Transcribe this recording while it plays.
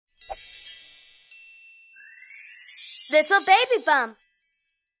Little baby bump.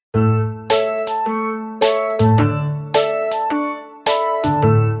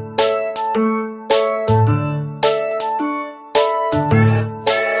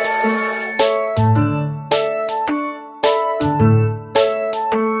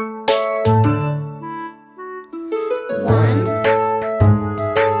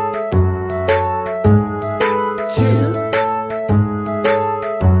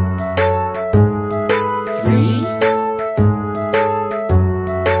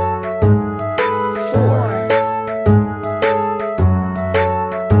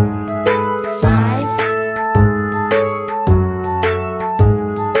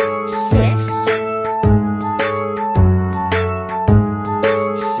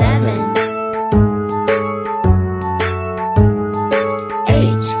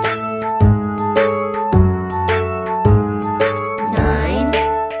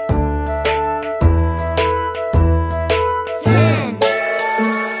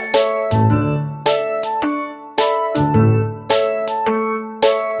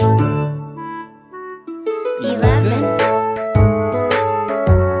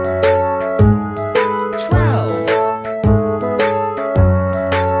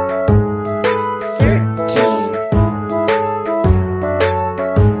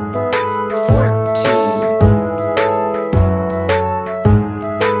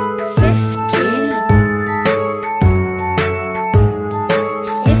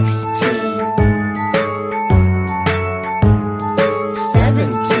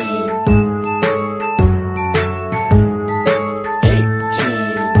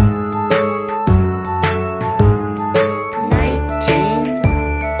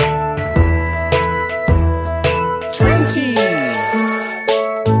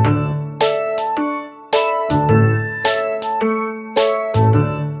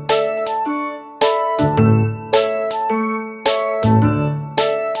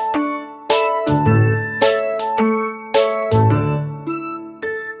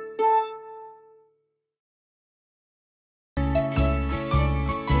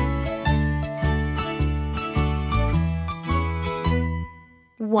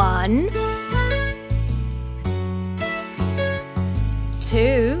 One,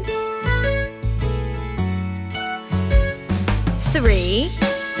 two, three,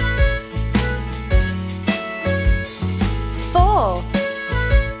 four,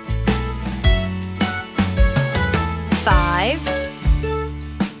 five,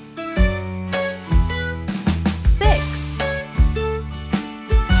 six,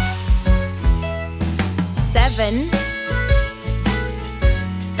 seven,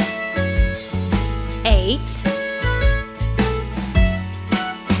 8,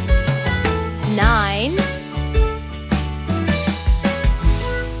 9,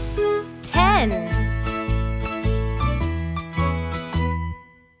 10,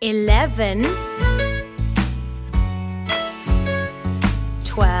 11,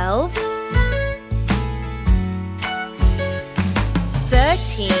 12,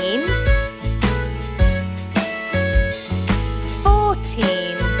 13,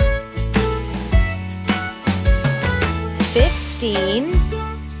 14, 15,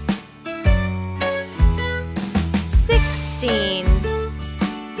 16,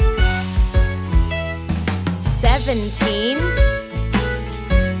 17,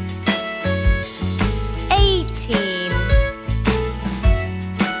 18,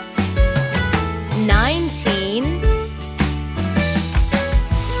 19,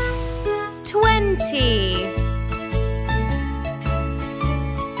 20.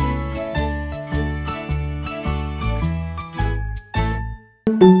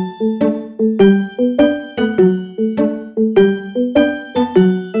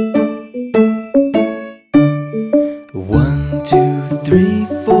 One, two, three,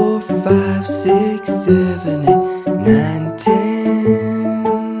 four, five, six, seven, 8, 9, 10.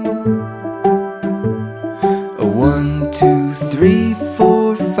 1, 2, 3,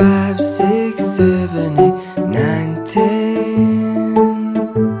 4, 5, 6, 7, 8, 9, 10.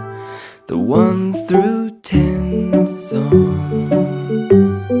 The 1 through 10 song.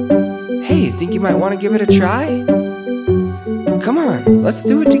 Hey, think you might want to give it a try? Come on, let's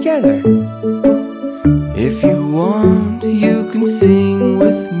do it together. If you want, you can sing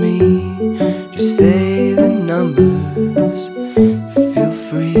with me. Just say the numbers, feel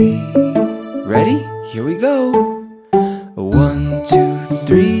free. Ready? Here we go. 1, 2,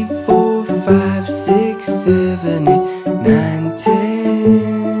 3, 4, 5, 6, 7, 8, 9,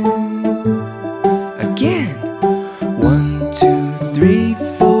 10. Again. 1, 2, 3,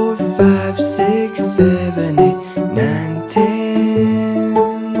 4, 5, 6, 7, 8, 9, 10.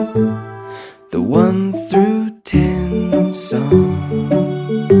 The 1 through 10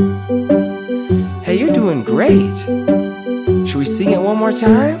 more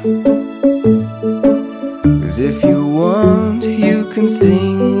time? 'Cause if you want, you can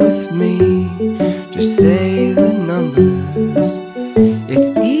sing with me. Just say the numbers. It's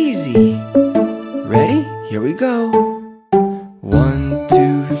easy. Ready? Here we go. 1,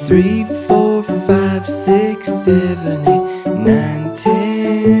 2, 3, 4, 5, 6, 7, 8, 9,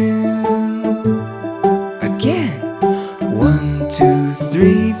 10. Again. 1, 2,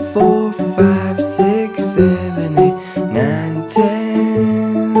 3, 4, 5, 6, 7, 8, 9, 10.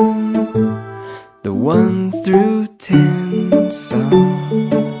 The 1 through 10 song.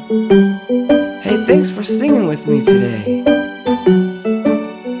 Hey, thanks for singing with me today.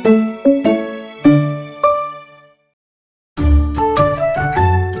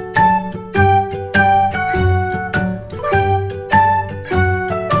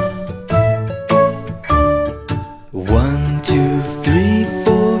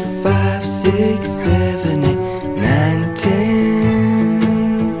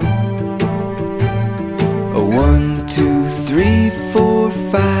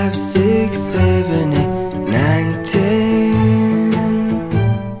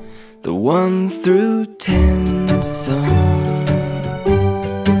 The 1 through 10 song.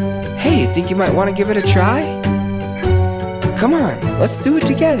 Hey, think you might want to give it a try? Come on, let's do it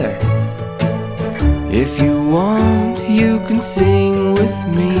together. If you want, you can sing with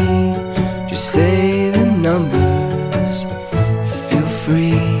me. Just say the numbers. Feel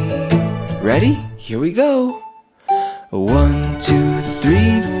free. Ready? Here we go. 1, 2,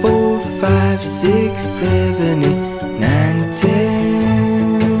 3, 4, 5, 6, 7, 8, 9, 10.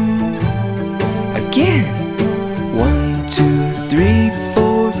 Again. 1, 2, 3,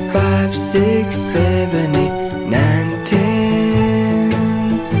 4, 5, 6, 7, 8, 9, 10.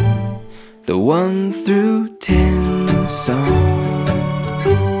 The 1 through 10 song.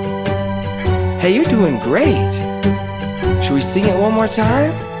 Hey, you're doing great. Should we sing it one more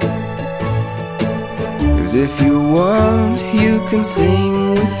time? 'Cause if you want, you can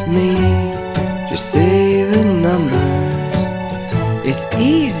sing with me. Just say the numbers. It's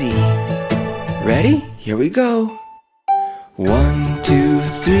easy. Ready? Here we go. 1, 2,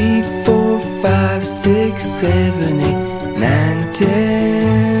 3, 4, 5, 6, 7, 8, 9,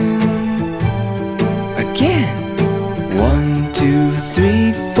 10. Again. 1, 2,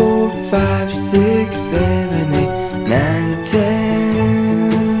 3, 4, 5, 6, 7, 8, 9, 10.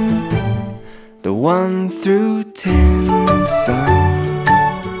 The 1 through 10 song.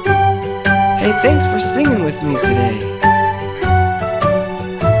 Hey, thanks for singing with me today.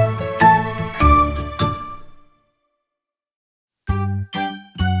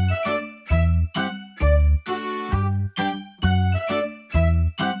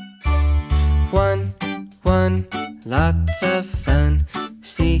 One, lots of fun.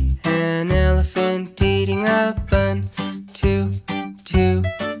 See an elephant eating a bun. Two,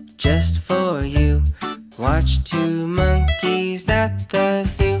 just for you. Watch 2 monkeys at the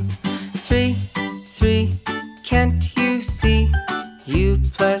zoo. Three, can't you see? You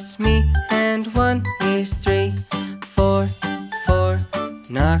plus me and 1 is 3. Four,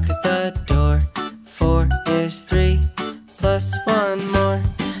 knock at the door. 4 is 3 plus 1 more.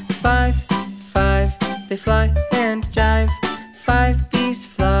 Five, they fly and dive. 5 bees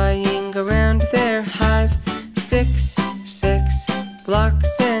flying around their hive. 6,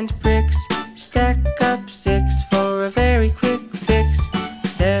 blocks and bricks. Stack up 6 for a very quick fix.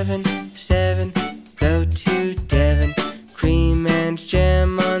 7, go to Devon. Cream and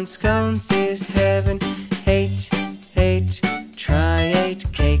jam on scones is heaven. 8, try 8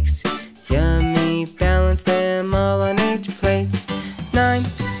 cakes. Yummy, balance them all on 8 plates. 9,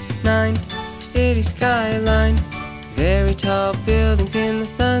 city skyline. Very tall buildings in the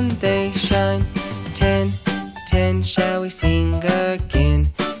sun they shine. 10, shall we sing again?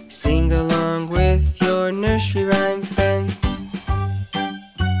 Sing along with your nursery rhyme friends.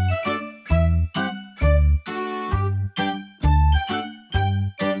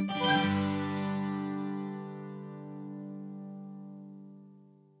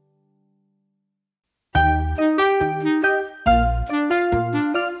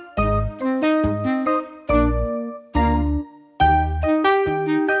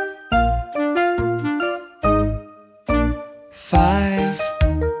 Five,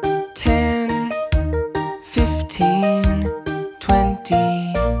 10, 15.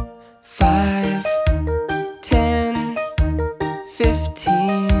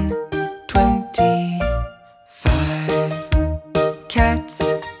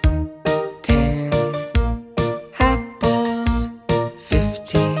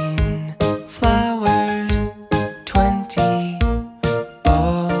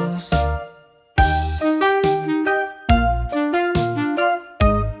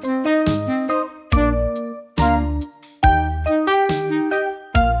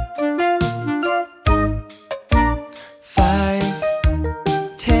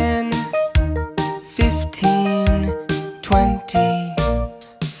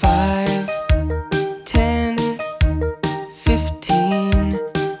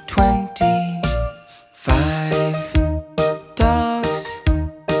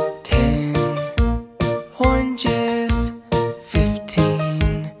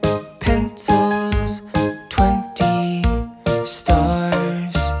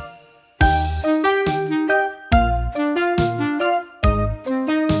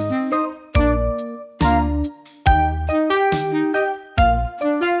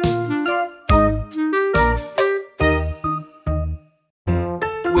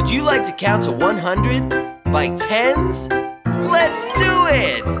 Would you like to count to 100 by tens? Let's do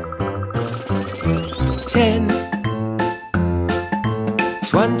it! 10,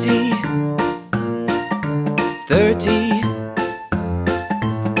 20, 30,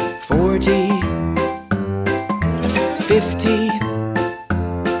 40, 50,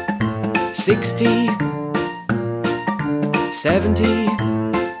 60, 70,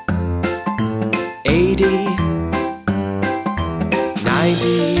 80,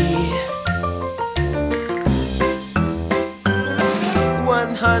 90,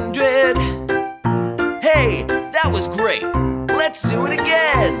 100. Hey, that was great. Let's do it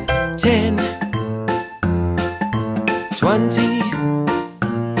again. 10, 20,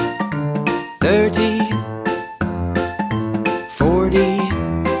 30, 40,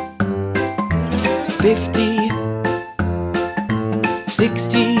 50,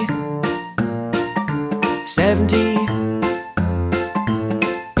 60, 70,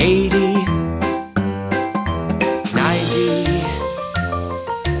 80, 90,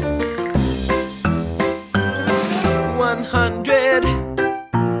 100.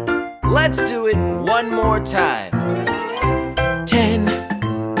 Let's do it one more time. 10,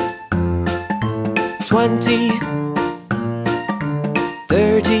 20,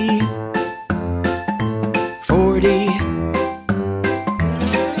 30, 40,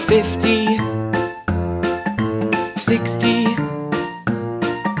 50, 60,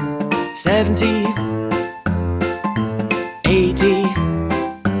 70, 80,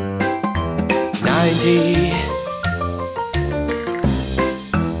 90,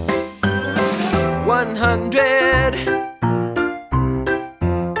 100.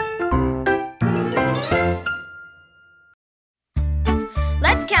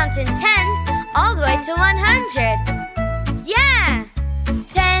 Let's count in tens all the way to 100. Yeah!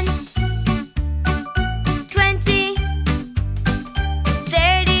 10, 20,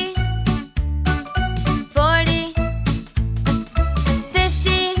 30, 40,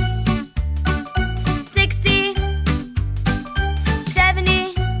 50, 60,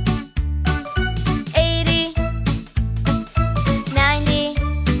 70, 80, 90,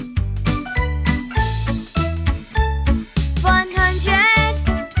 100.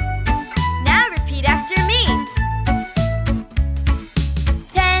 Now repeat after me.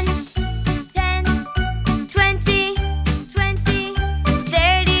 10, 10, 20, 20,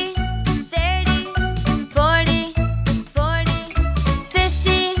 30, 30, 40, 40,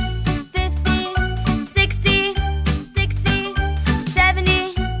 50, 50, 60, 60,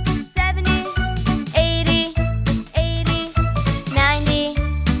 70, 70, 80, 80, 90,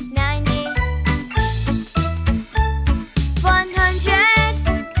 90, 100,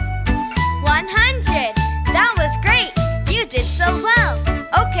 100. That was great. You did so well.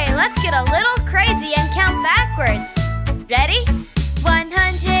 Okay, let's get a little crazy and count backwards. Ready?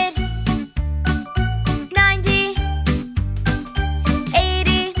 100, 90,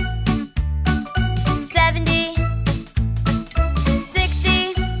 80, 70,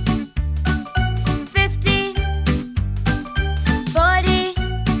 60, 50, 40,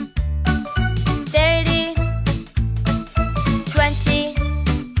 30, 20,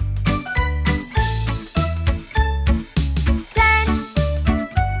 10.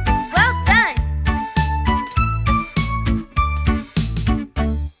 Well done!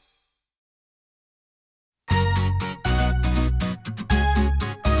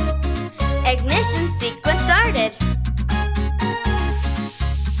 Ignition sequence started.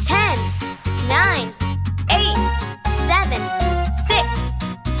 10, 9, 8, 7, 6,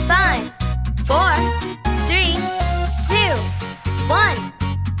 5, 4, 3, 2, 1.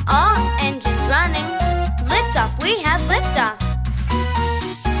 All engines running. Liftoff, we have liftoff.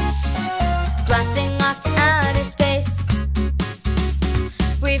 Blasting off to outer space.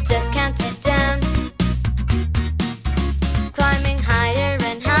 We've just counted down. Climbing higher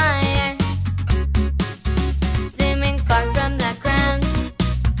and higher. Zooming far from the ground.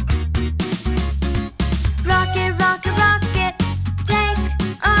 Rocket, rocket, rocket, take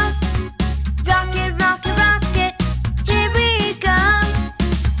off. Rocket, rocket, rocket, here we go.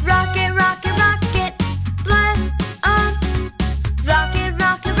 Rocket, rocket, rocket, blast off. Rocket,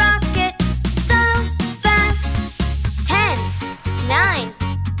 rocket, rocket, so fast. 10, 9,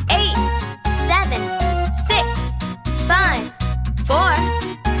 8, 7, 6, 5, 4,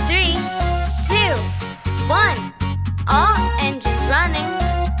 3, 2, 1. All engines running.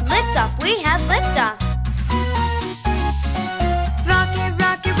 Liftoff, we have liftoff. Rocket,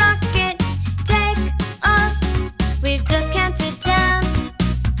 rocket, rocket, take off. We've just counted down.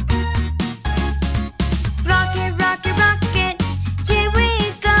 Rocket, rocket, rocket, here we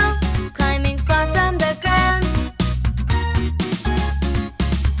go. Climbing far from the ground.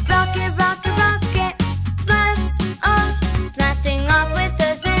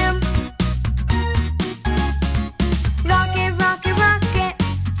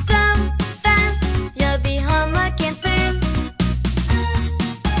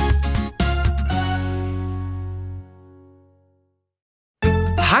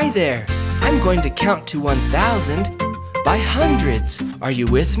 Hi there! I'm going to count to 1,000 by hundreds. Are you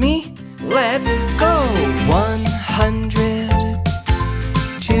with me? Let's go! 100,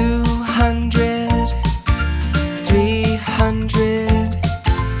 200, 300,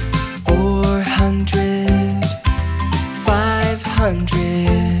 400,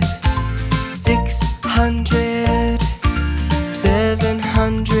 500, 600,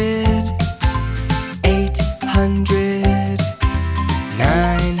 700, 800,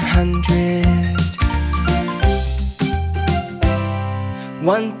 900,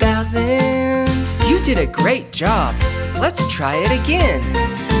 1,000. You did a great job. Let's try it again.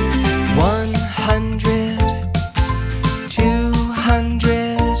 100,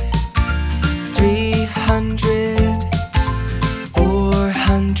 200, 300,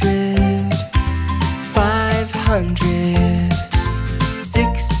 400, 500,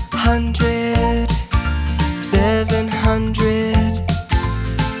 600, 700,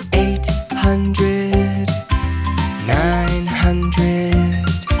 800, 900,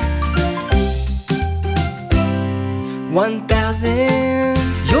 1,000.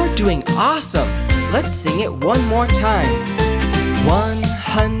 You're doing awesome. Let's sing it one more time.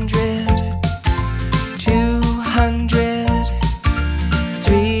 100, 200,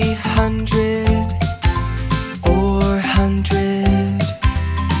 300, 400,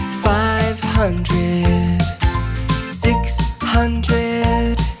 500,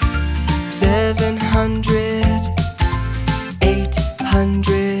 600, 700,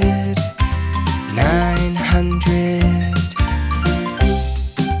 800, 900,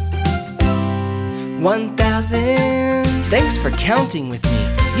 1,000. Thanks for counting with me.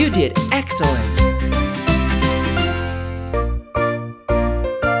 You did excellent.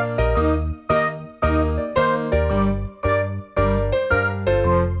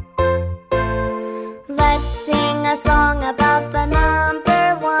 Let's sing a song about the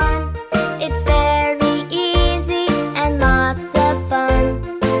number 1. It's very easy and lots of fun.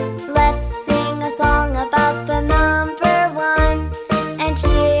 Let's sing a song about the number 1. And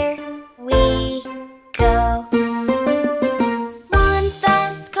here we go. One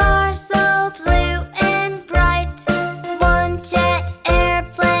fast car so blue and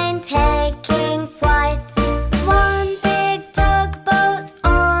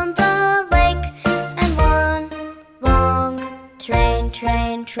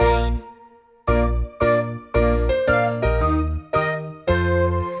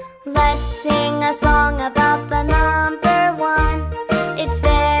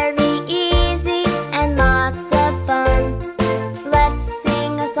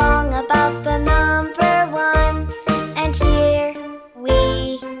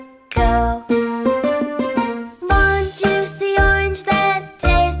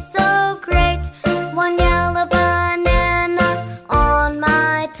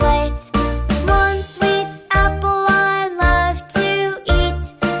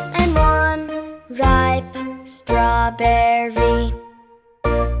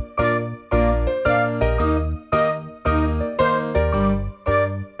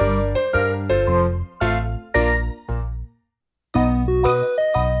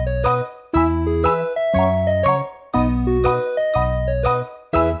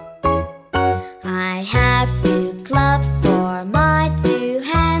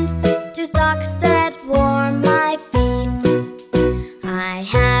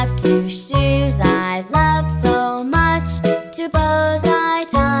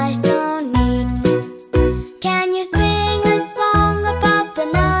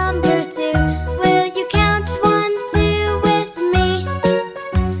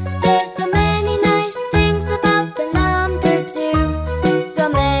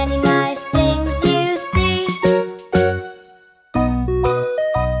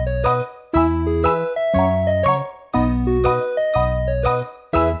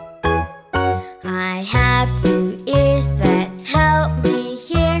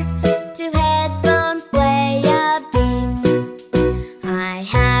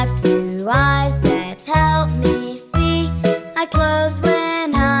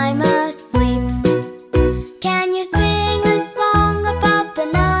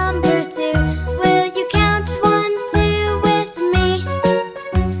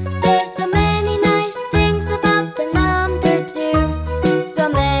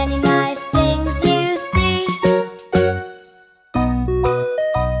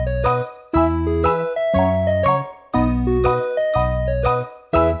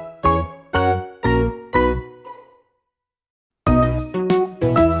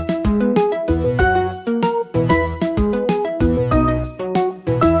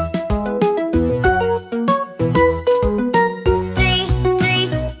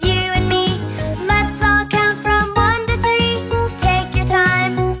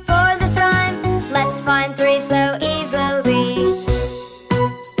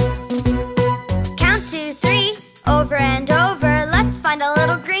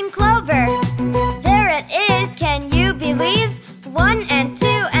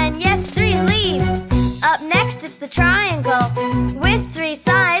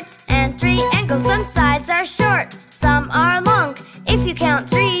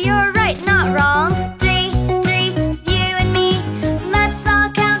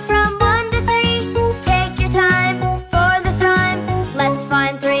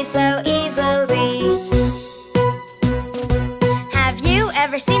so easily. Have you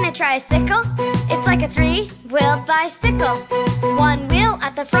ever seen a tricycle? It's like a three-wheeled bicycle. One wheel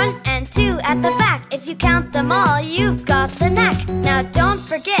at the front and two at the back. If you count them all, you've got the knack. Now don't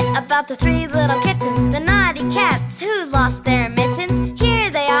forget about the three little kittens, the naughty cats who lost their mittens. Here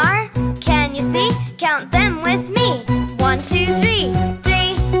they are, can you see? Count them with me. 1, 2, 3.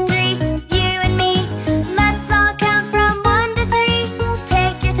 3, 3, you and me. Let's all count from 1 to 3.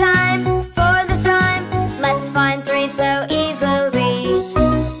 Take your time for this rhyme. Let's find 3 so easily.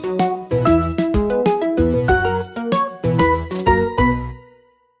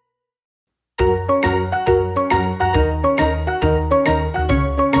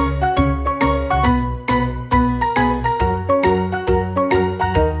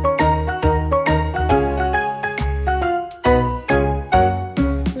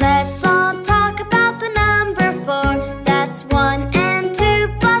 Let's all talk about the number 4. That's 1 and 2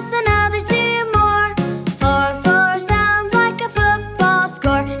 plus another 2 more. 4, 4 sounds like a football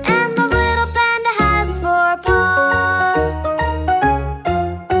score, and the little panda has 4 paws.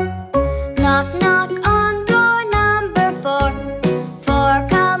 Knock, knock on door number 4. 4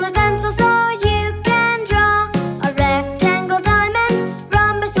 colored pencils so you can draw a rectangle, diamond,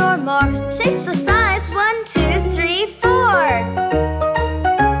 rhombus, or more. Shapes with sides 1, 2, 3, 4.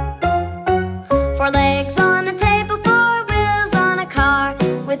 4 legs on a table, 4 wheels on a car.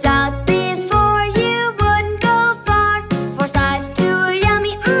 Without these 4, you wouldn't go far. 4 sides to a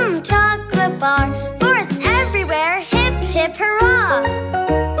yummy chocolate bar. 4 is everywhere, hip hip hurrah!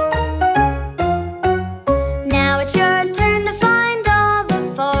 Now it's your turn to find all the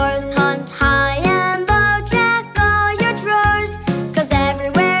 4s. Hunt high and low, check all your drawers, 'cause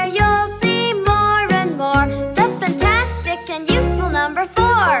everywhere you'll see more and more the fantastic and useful number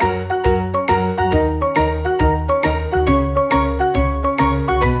 4.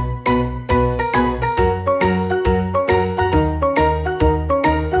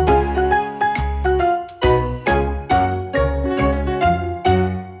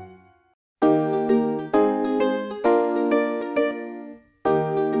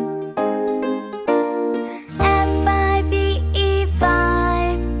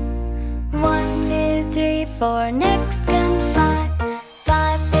 F-I-V-E-5. 1, 2, 3, 4. Next comes 5.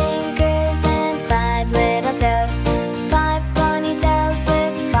 5 fingers and 5 little toes. 5 ponytails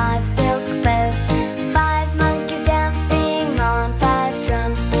with 5 silk bows. 5 monkeys jumping on 5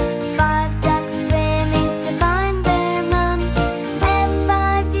 drums. 5 ducks swimming to find their mums.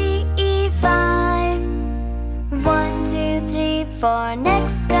 F-I-V-E-5. 1, 2, 3, 4.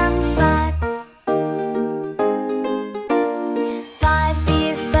 Next comes 5. 5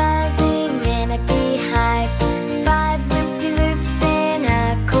 bees buzzing in a beehive. 5 loop-de-loops in a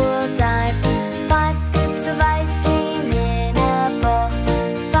cool dive. 5 scoops of ice cream in a bowl.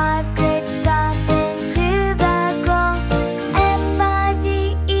 5 great shots into the goal.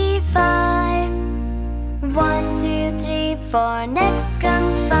 F-I-V-E-5. 1, 2, 3, 4. Next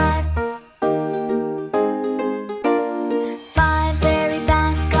comes 5. 5 very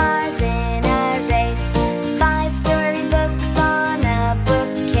fast cars in a race. 5 storybooks on a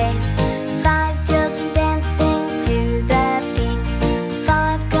bookcase. 5 children dancing to the beat.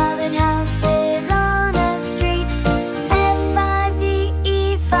 5 colored houses on a street. F-I-V-E-5.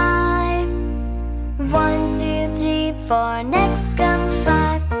 1, 2, 3, 4. Next comes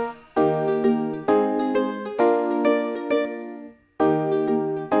 5.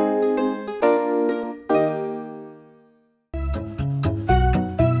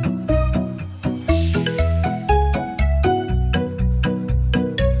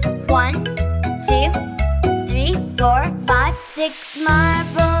 1, 2, 3, 4, 5, 6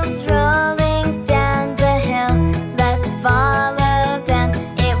 marbles rolling down the hill. Let's follow them,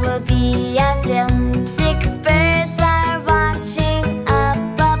 it will be a thrill. 6 birds are watching up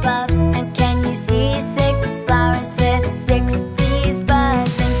above. And can you see 6 flowers with 6 bees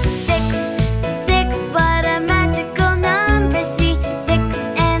buzzing? 6, 6, what a magical number. See 6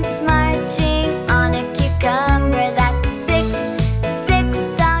 ants marching on a cucumber. That's 6, 6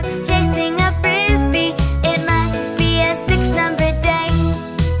 dogs chasing a frisbee. It must be a 6-number day.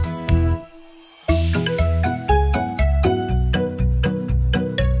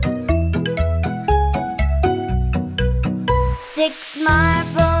 6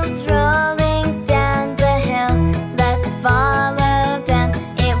 marbles rolling down the hill. Let's follow them,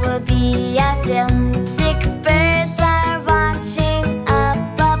 it will be a thrill. 6 birds are watching up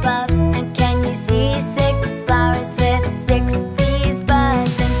above. And can you see 6 flowers with 6 bees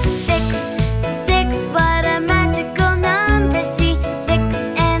buzzing? 6, 6, what a magical number. See 6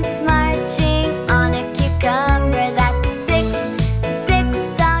 ants marching on a cucumber. That's 6, 6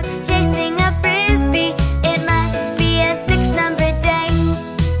 dogs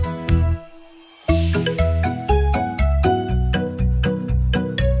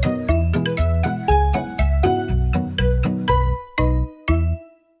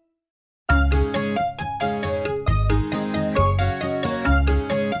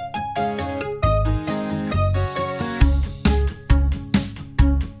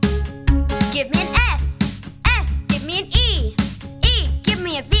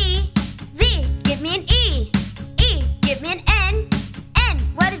a V. V, give me an E. E, give me an N.